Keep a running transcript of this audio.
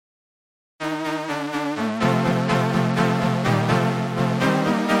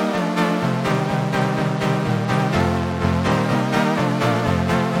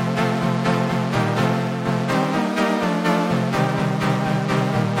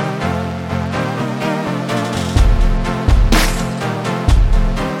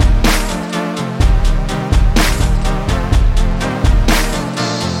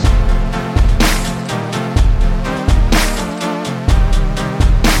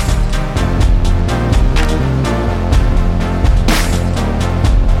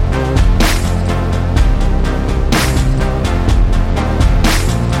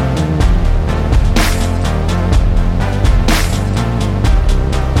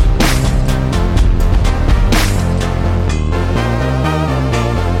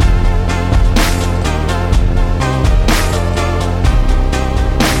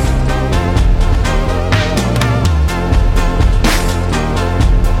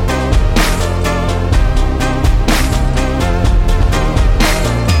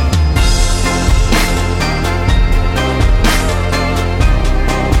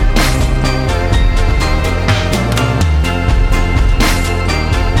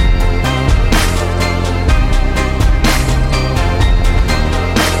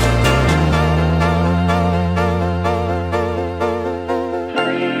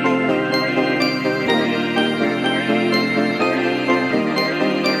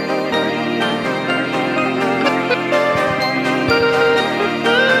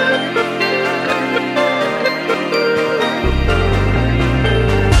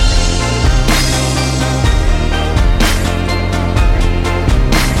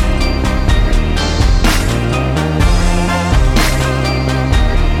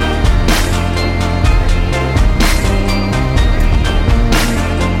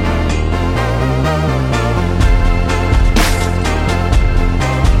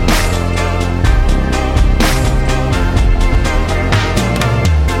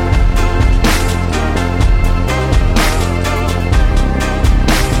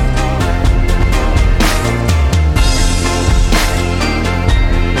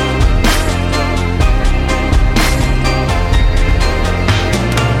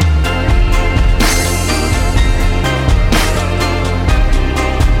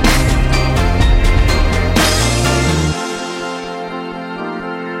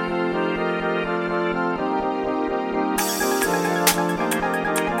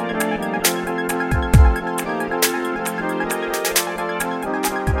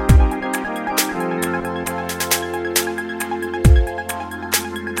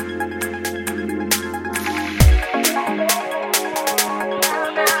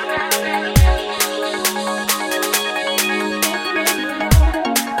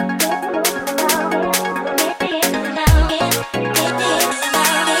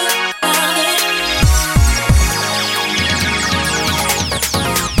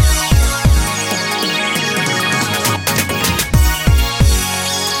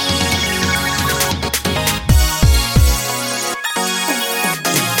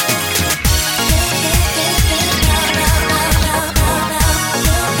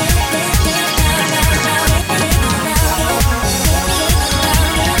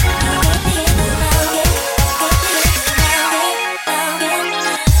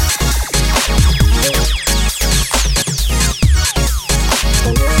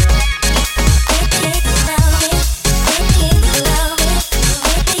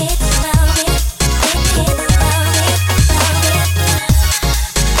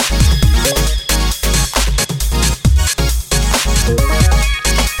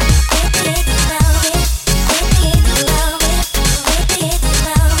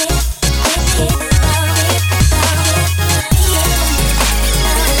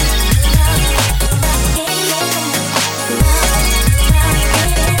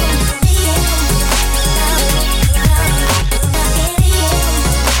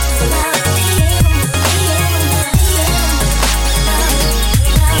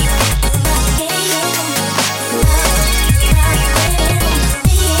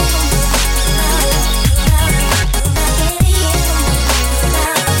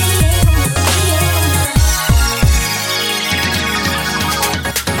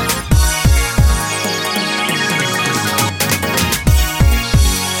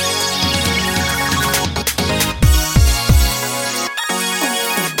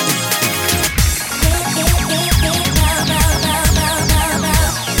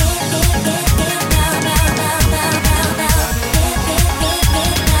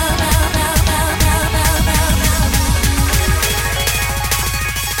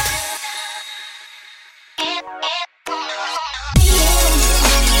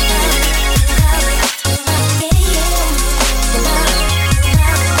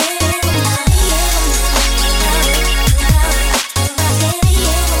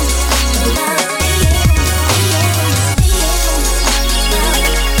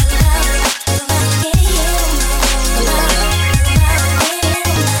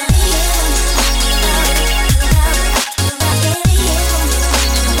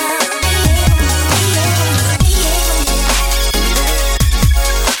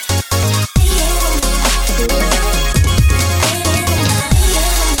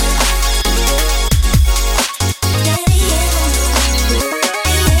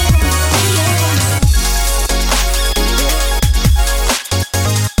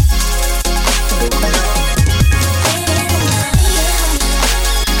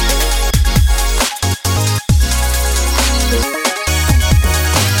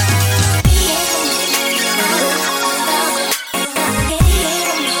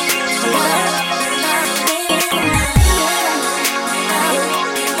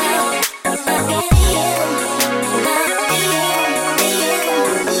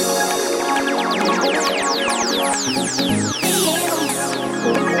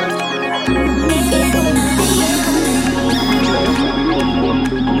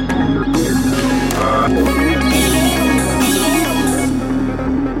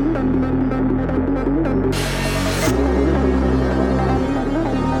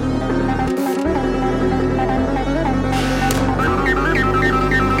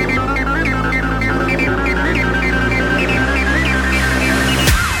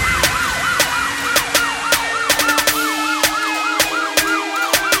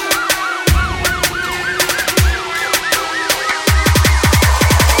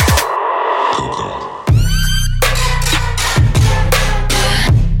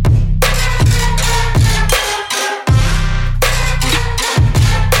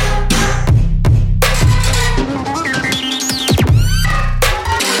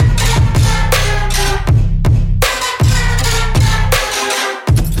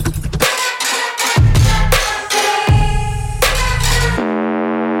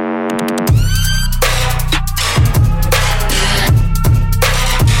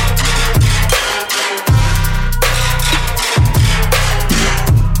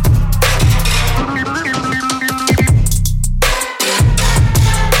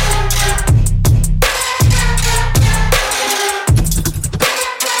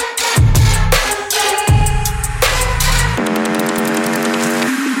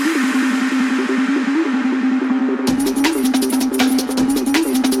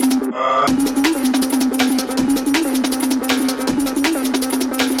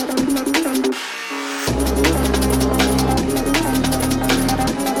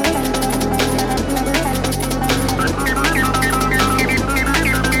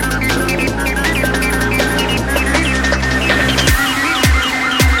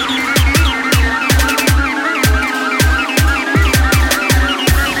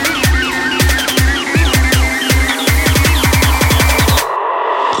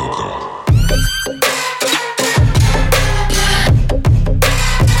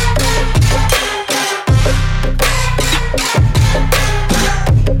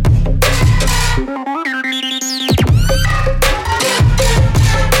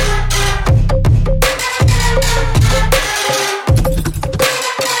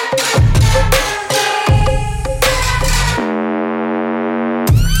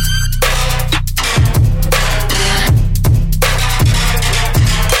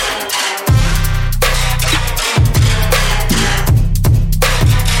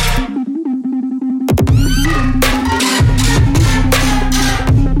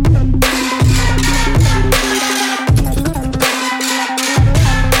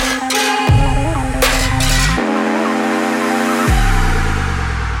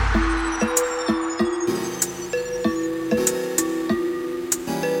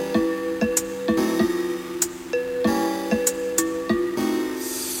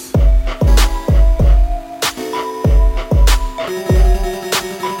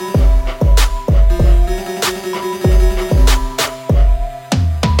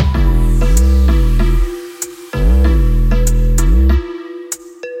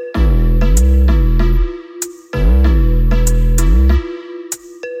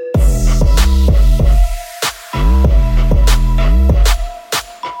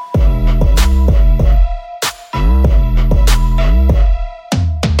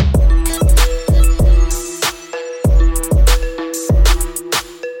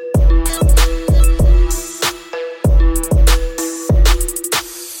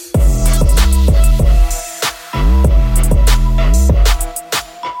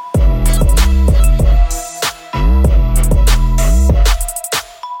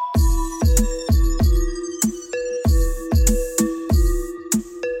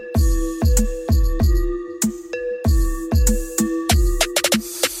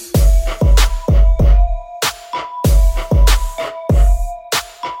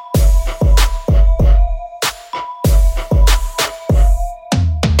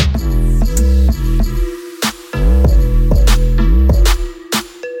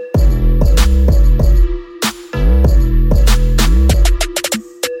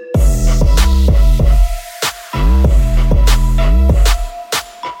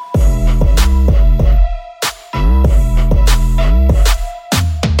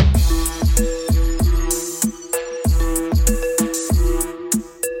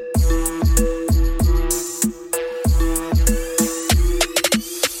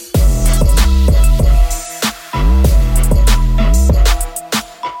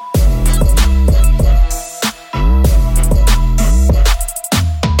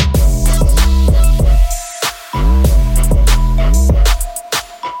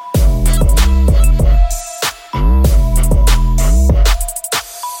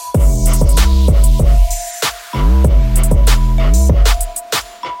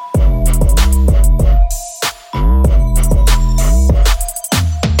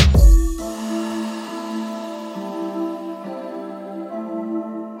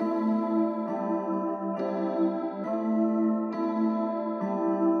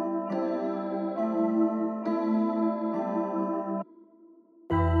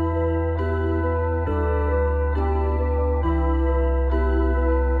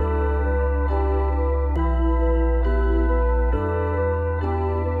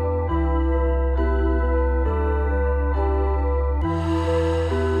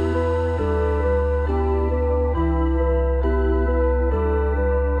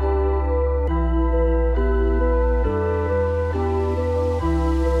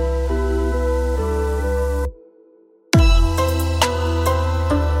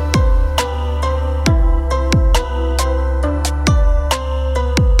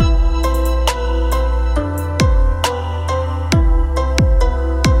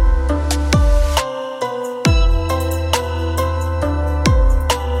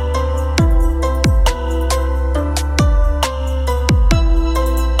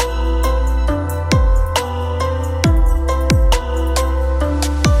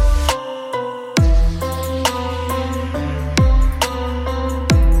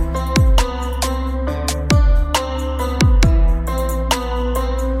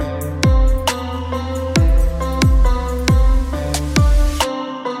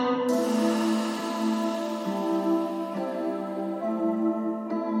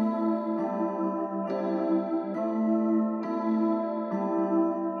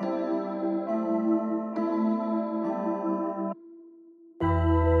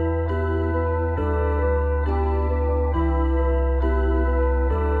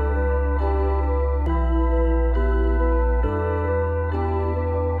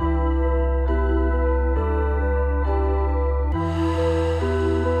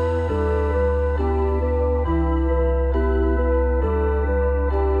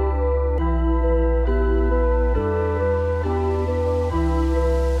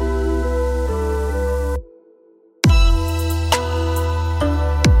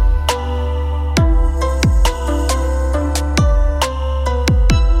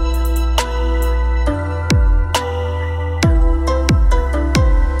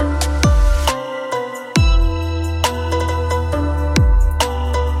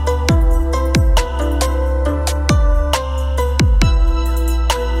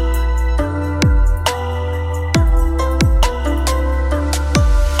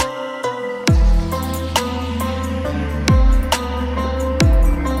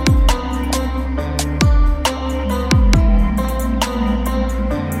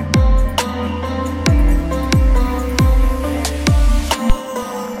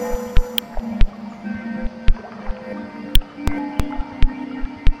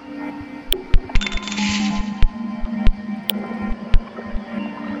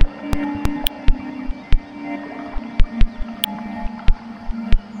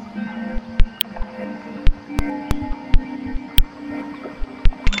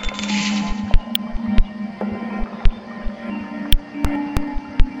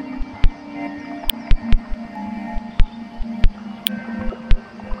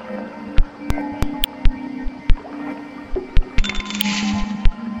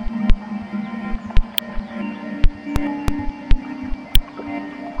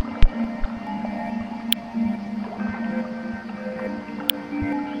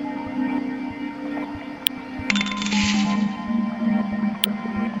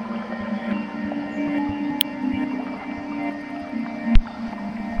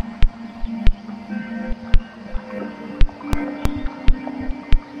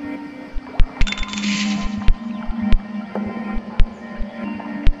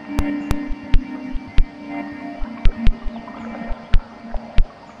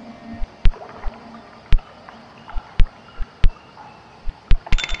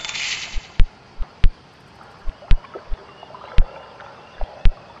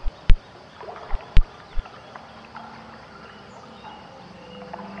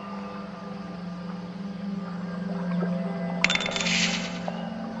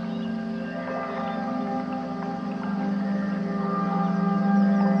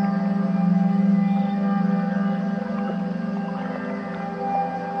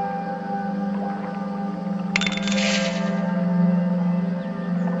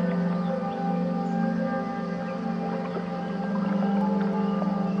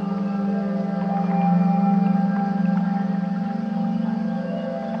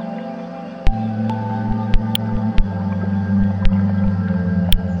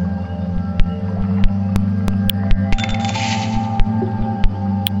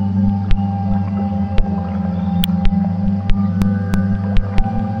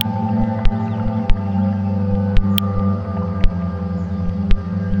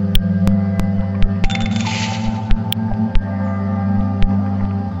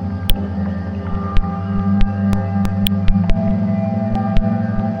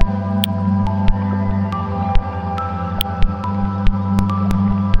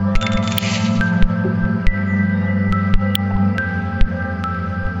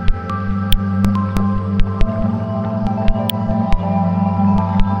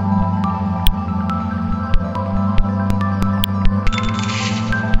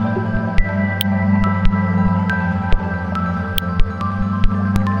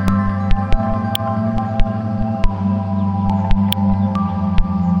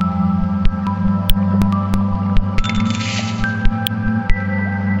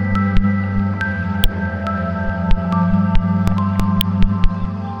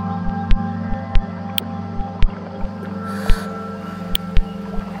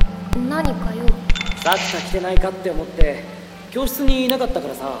さっき来てないかって思って教室にいなかったか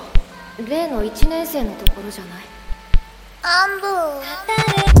らさ。例の1年生のところじゃない？アンブ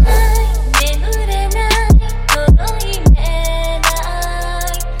眠れない届いめない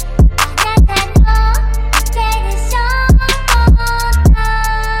あなたのテンション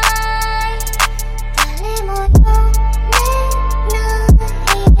誰も読めな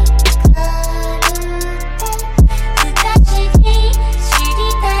いから私に知り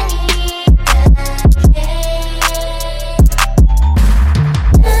たいだけ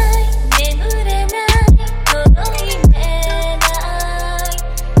眠れない届いめない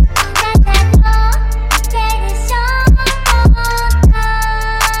あなたのテンション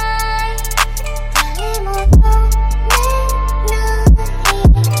誰も読めない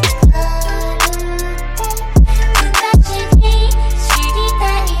から私に知りた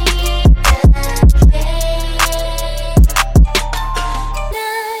いだけ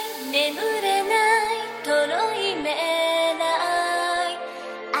眠れないとろいめない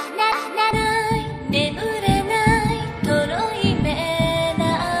あなた眠れないとろいめな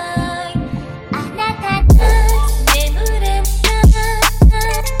いあなた眠れない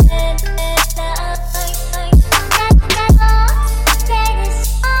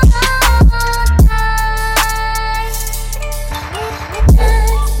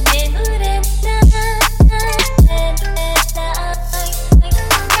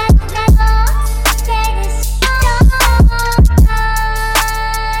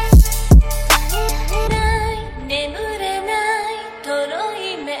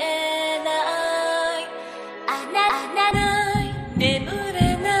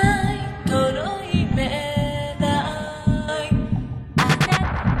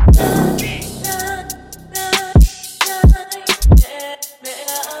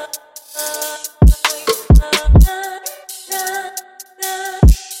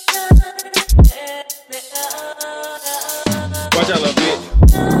Watch out, little bitch.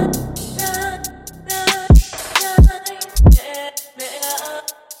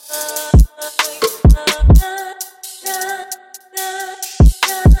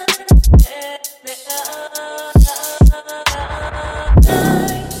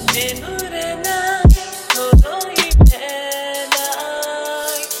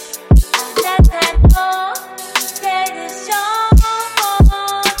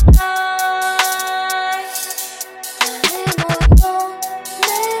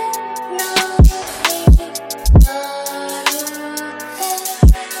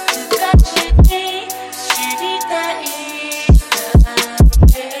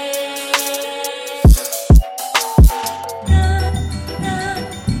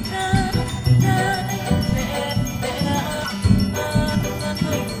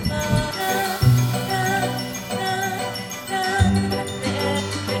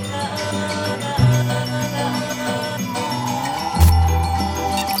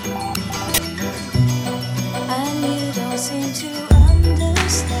 And you don't seem to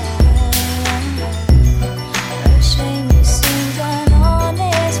understand. A shame you seemed an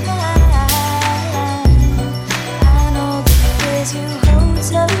honest man. And all the fears you hold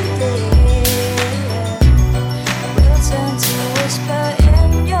so dear will turn to whisper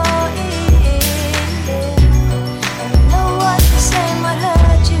in your ear. And you know what the same might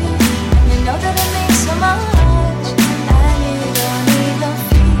hurt you, and you know that it means so much, and you don't even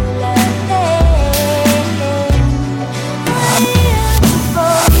feel a thing.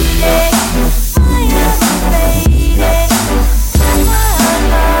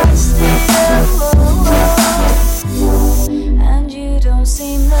 And you don't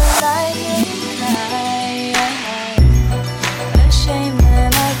seem the light in light. A shame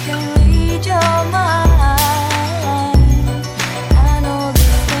when I can read your mind, and all the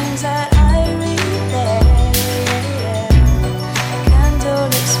things that I read there.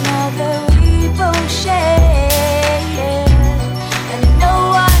 Candlelit smile that we both share. And you know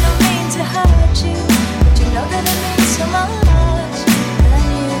I don't mean to hurt you, but you know that it means so much, and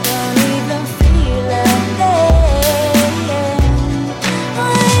you don't even feel a thing. I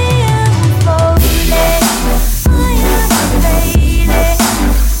am falling.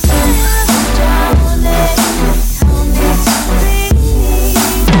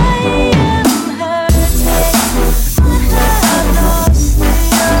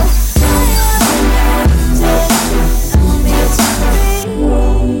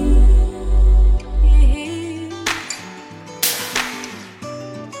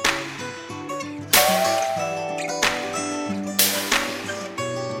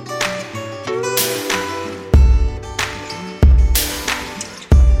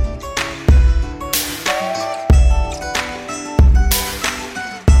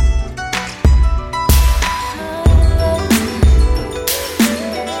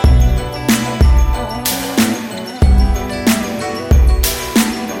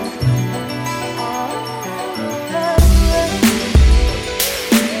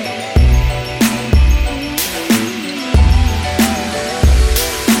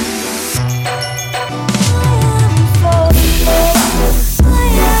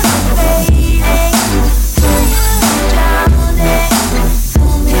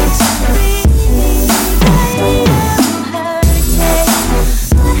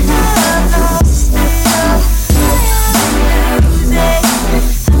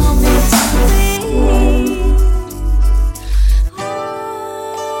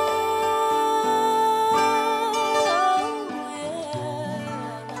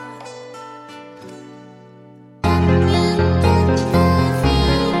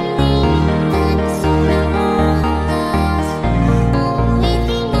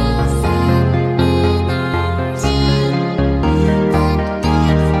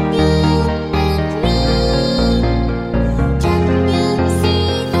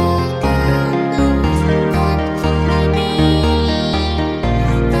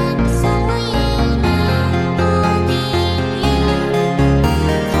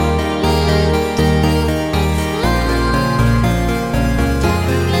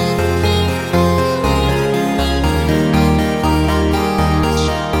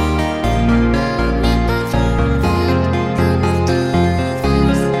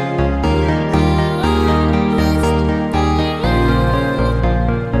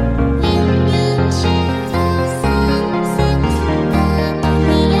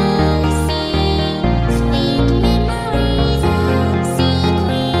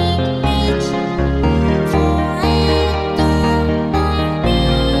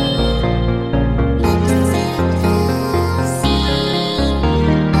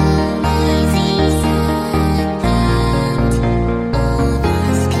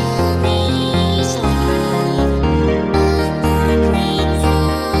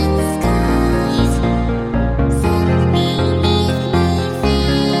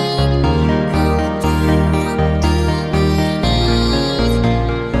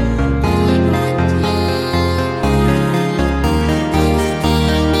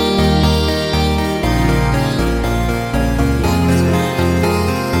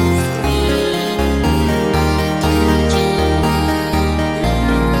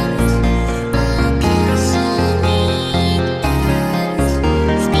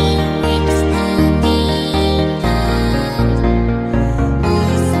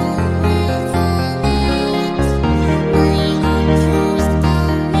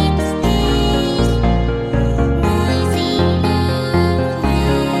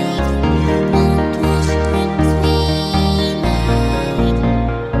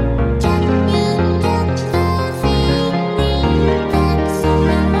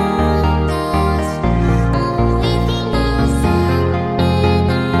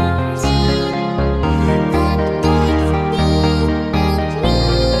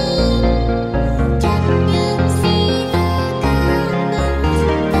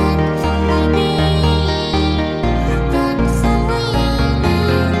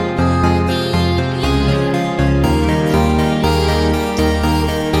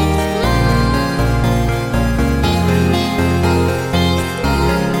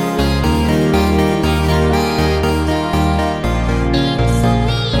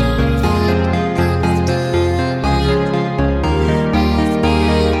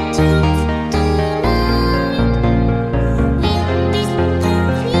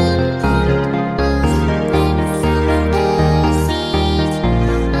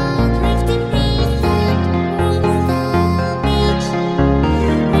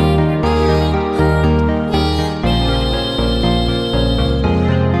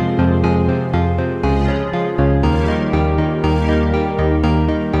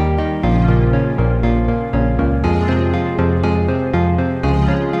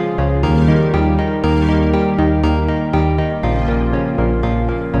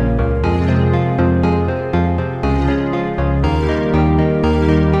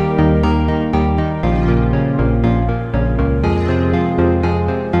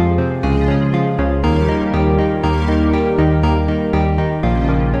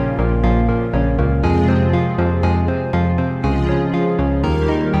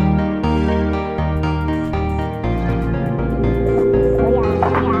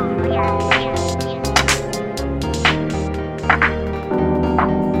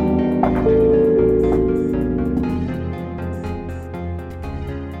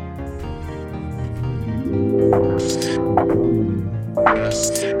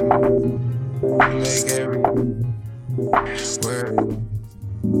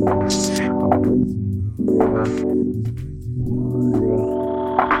 I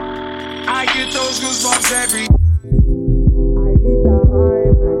get those goosebumps every. I need the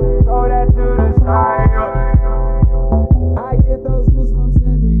hype, throw that to the side. I get those goosebumps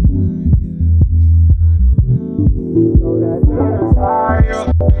every time. Throw that to the side.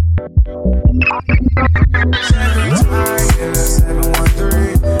 Every time, yeah,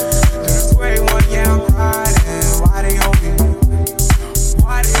 713. To the 21, yeah, I'm riding. Why they on me?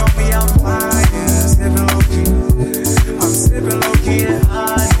 Why they on me? I'm flying, sipping low key. I'm sipping low key and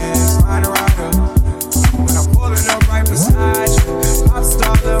honest. Find a rider when I'm pulling up right beside you. Pop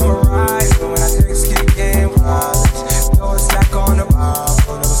star Lil Mariah when I text kick game wireless. Throw a stack on the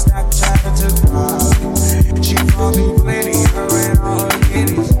Bible, never Snapchat her to the Bible. She probably plenty, her and all her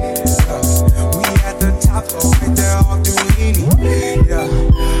kitties. We at the top floor, right there off Duini. Yeah.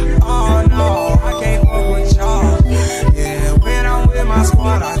 Oh no, I can't fuck with y'all. Yeah, when I'm with my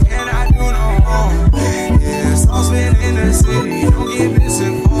squad, I cannot do no wrong. Yeah, saucepan in the city, don't get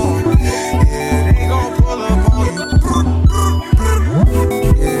misinformed. Yeah, they gon' pull up on you.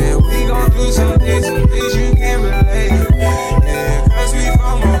 Yeah, we gon' do some things you can't relate. Yeah, cause we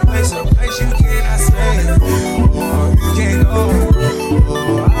from a place you cannot stay. Or you can't go.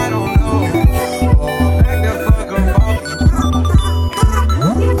 Or I don't know. Or back the fuck up off me.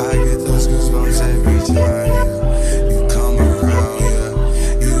 I get those goosebumps every time, yeah. You come around, yeah.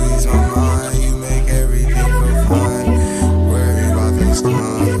 You ease my mind, you make everything feel fine. Worry about those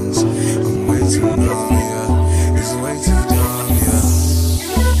clowns. I'm way too dumb, yeah. It's way too dumb, yeah.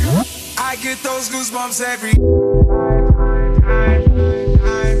 I get those goosebumps every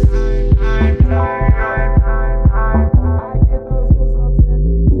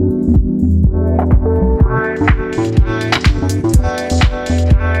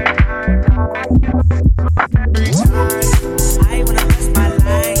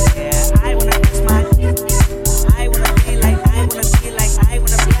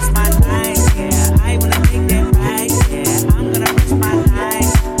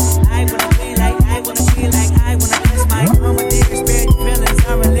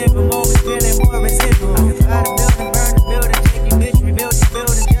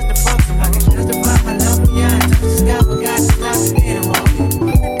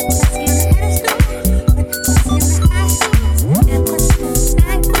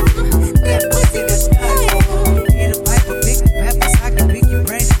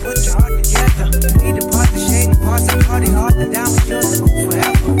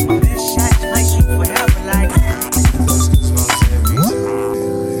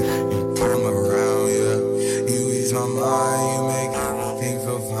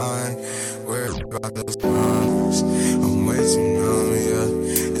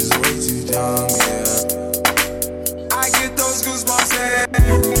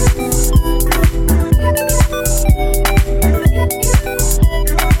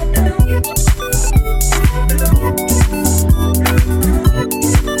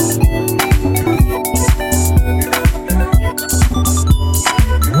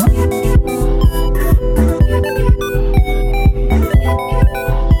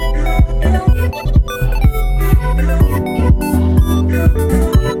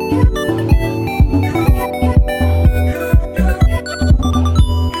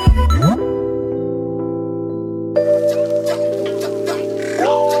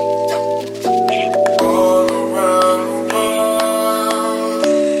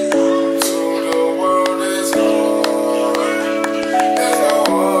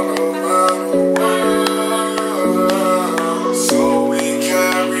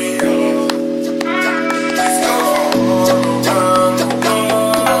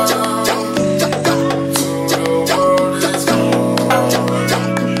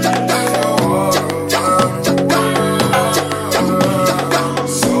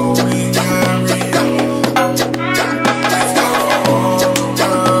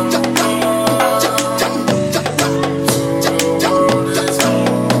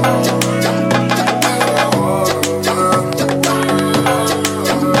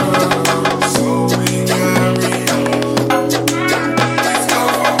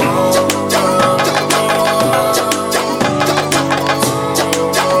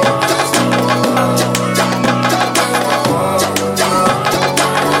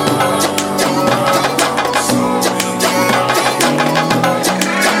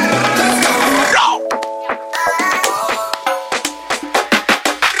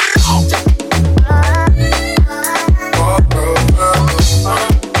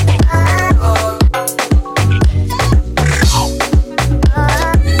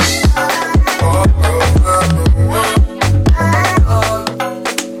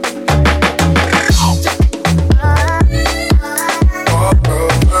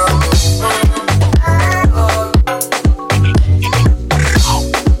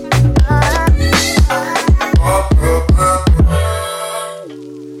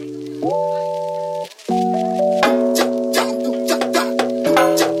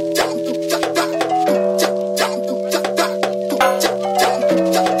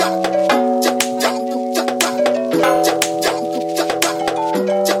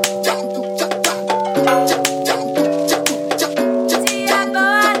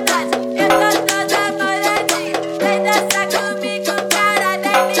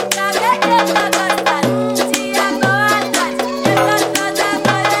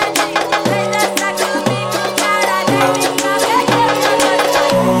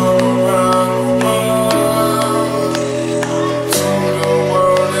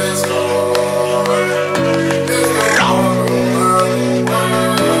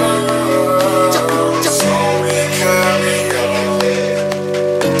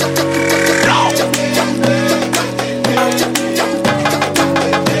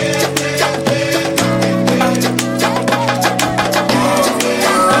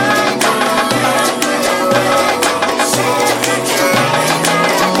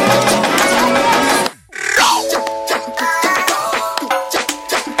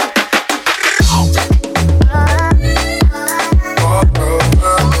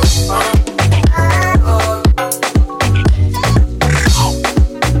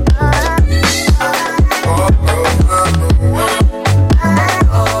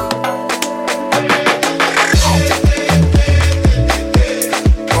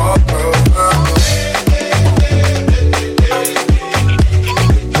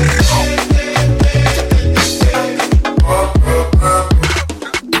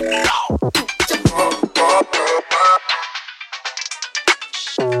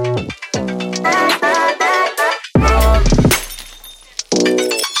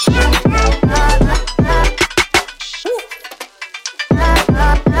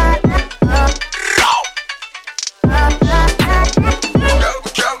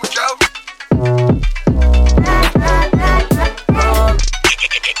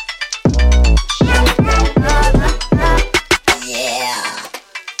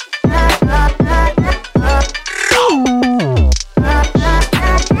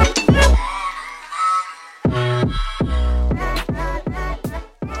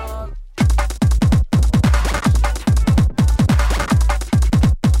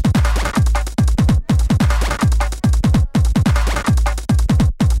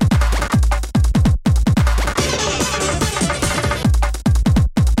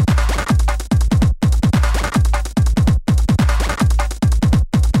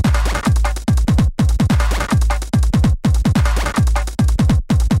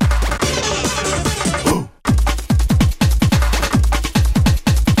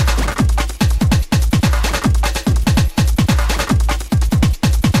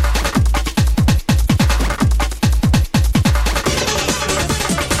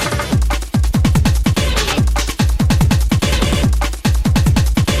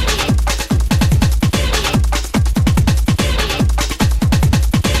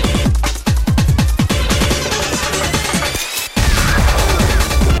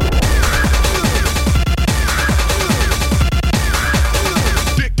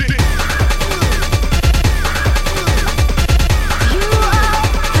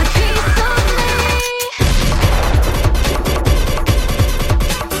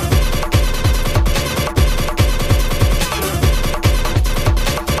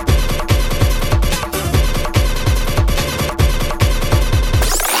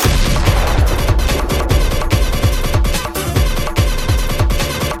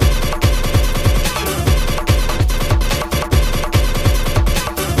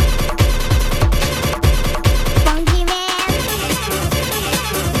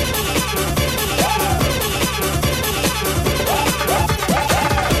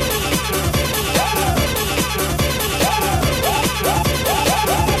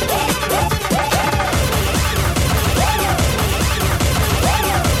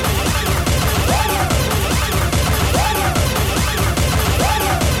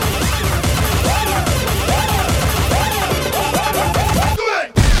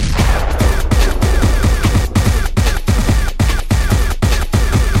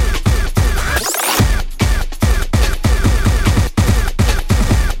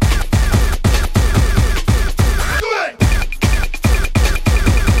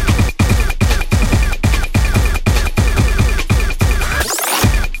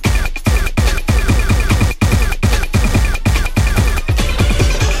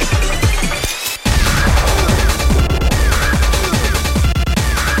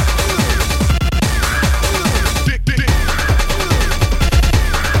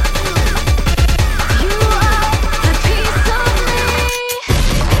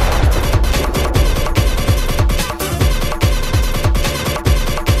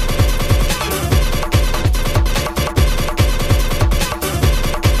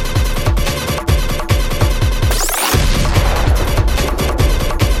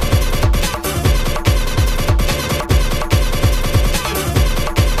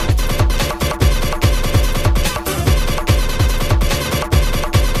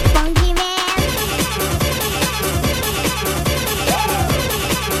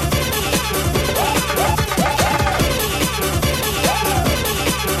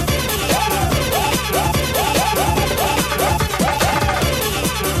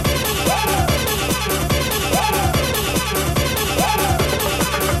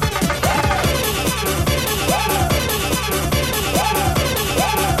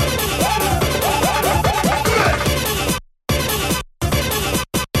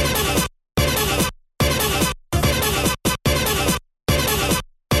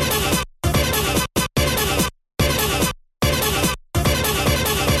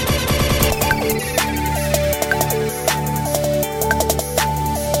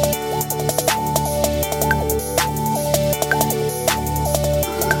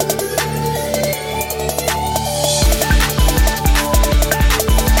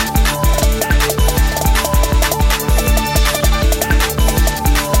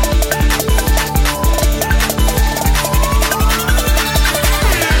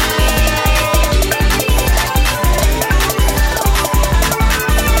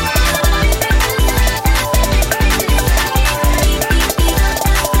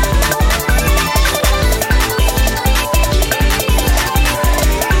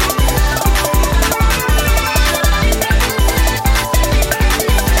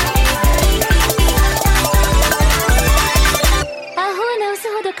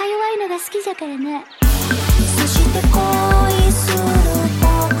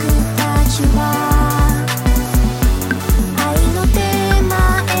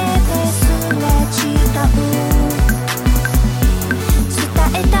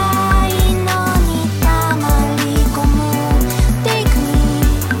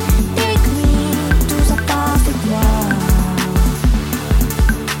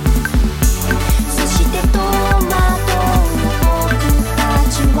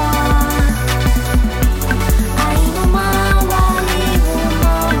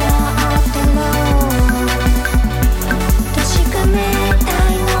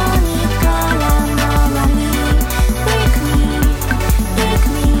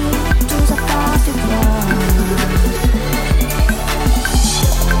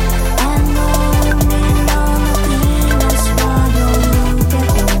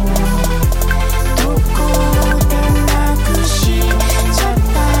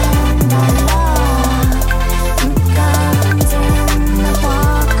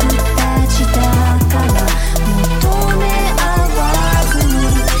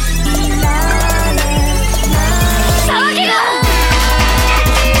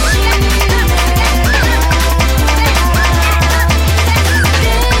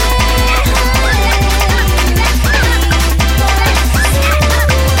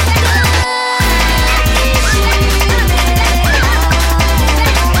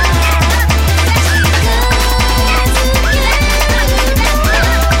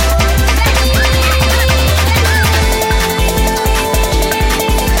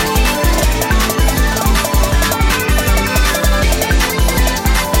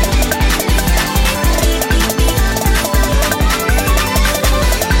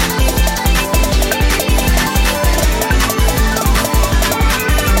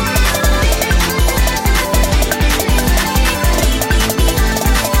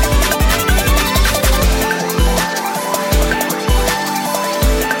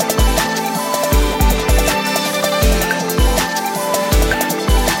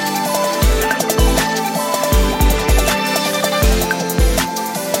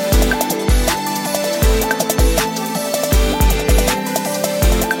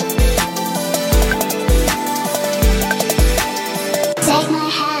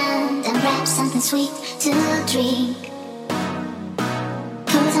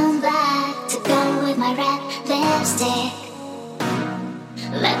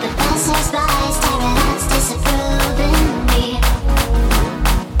Let the passers-by stare at us disapprovingly.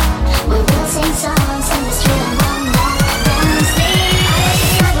 We will sing songs in the street along that damn street.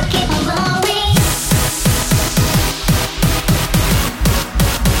 I will keep on going.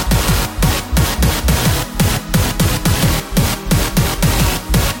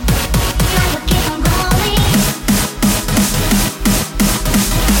 I will keep on going. I will keep on going.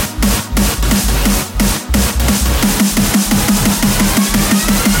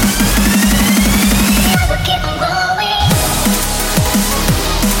 I will keep on going.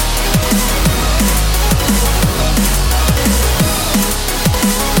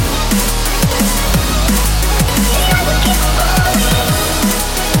 I will keep on going.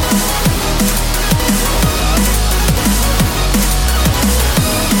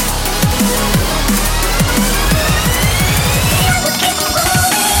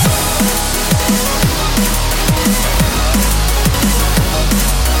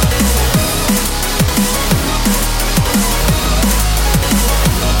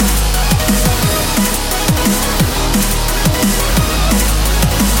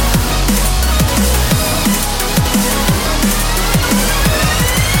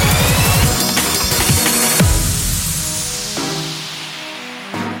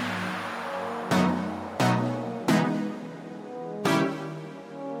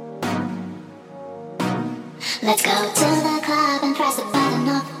 Let's go to the club and press the button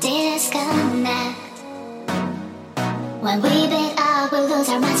of disconnect. When we beat out, we lose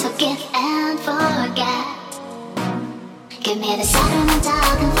our minds, forgive and forget. Give me the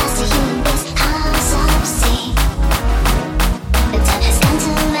sacramental, confess to you in this house of sin. The time has come to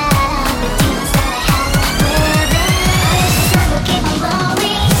let out the demons that I have within. I will keep on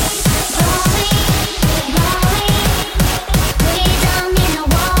going, going, going. We don't need no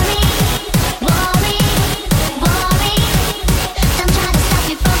worry, worry, worry. Don't try to stop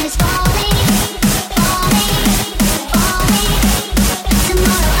me from this falling, falling, falling.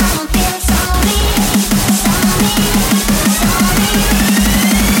 Tomorrow I won't feel sorry, sorry, sorry.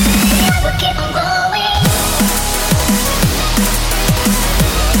 I will keep on going.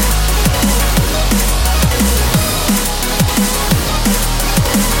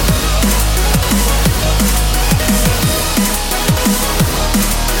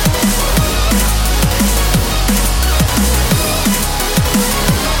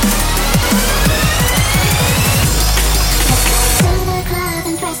 To the club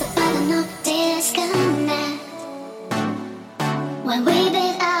and press the button of disconnect. When we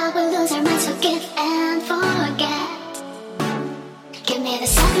beat out, we lose our minds, forgive and forget. Give me the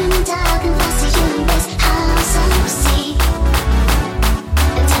sacramental, confess to you in this house of sin.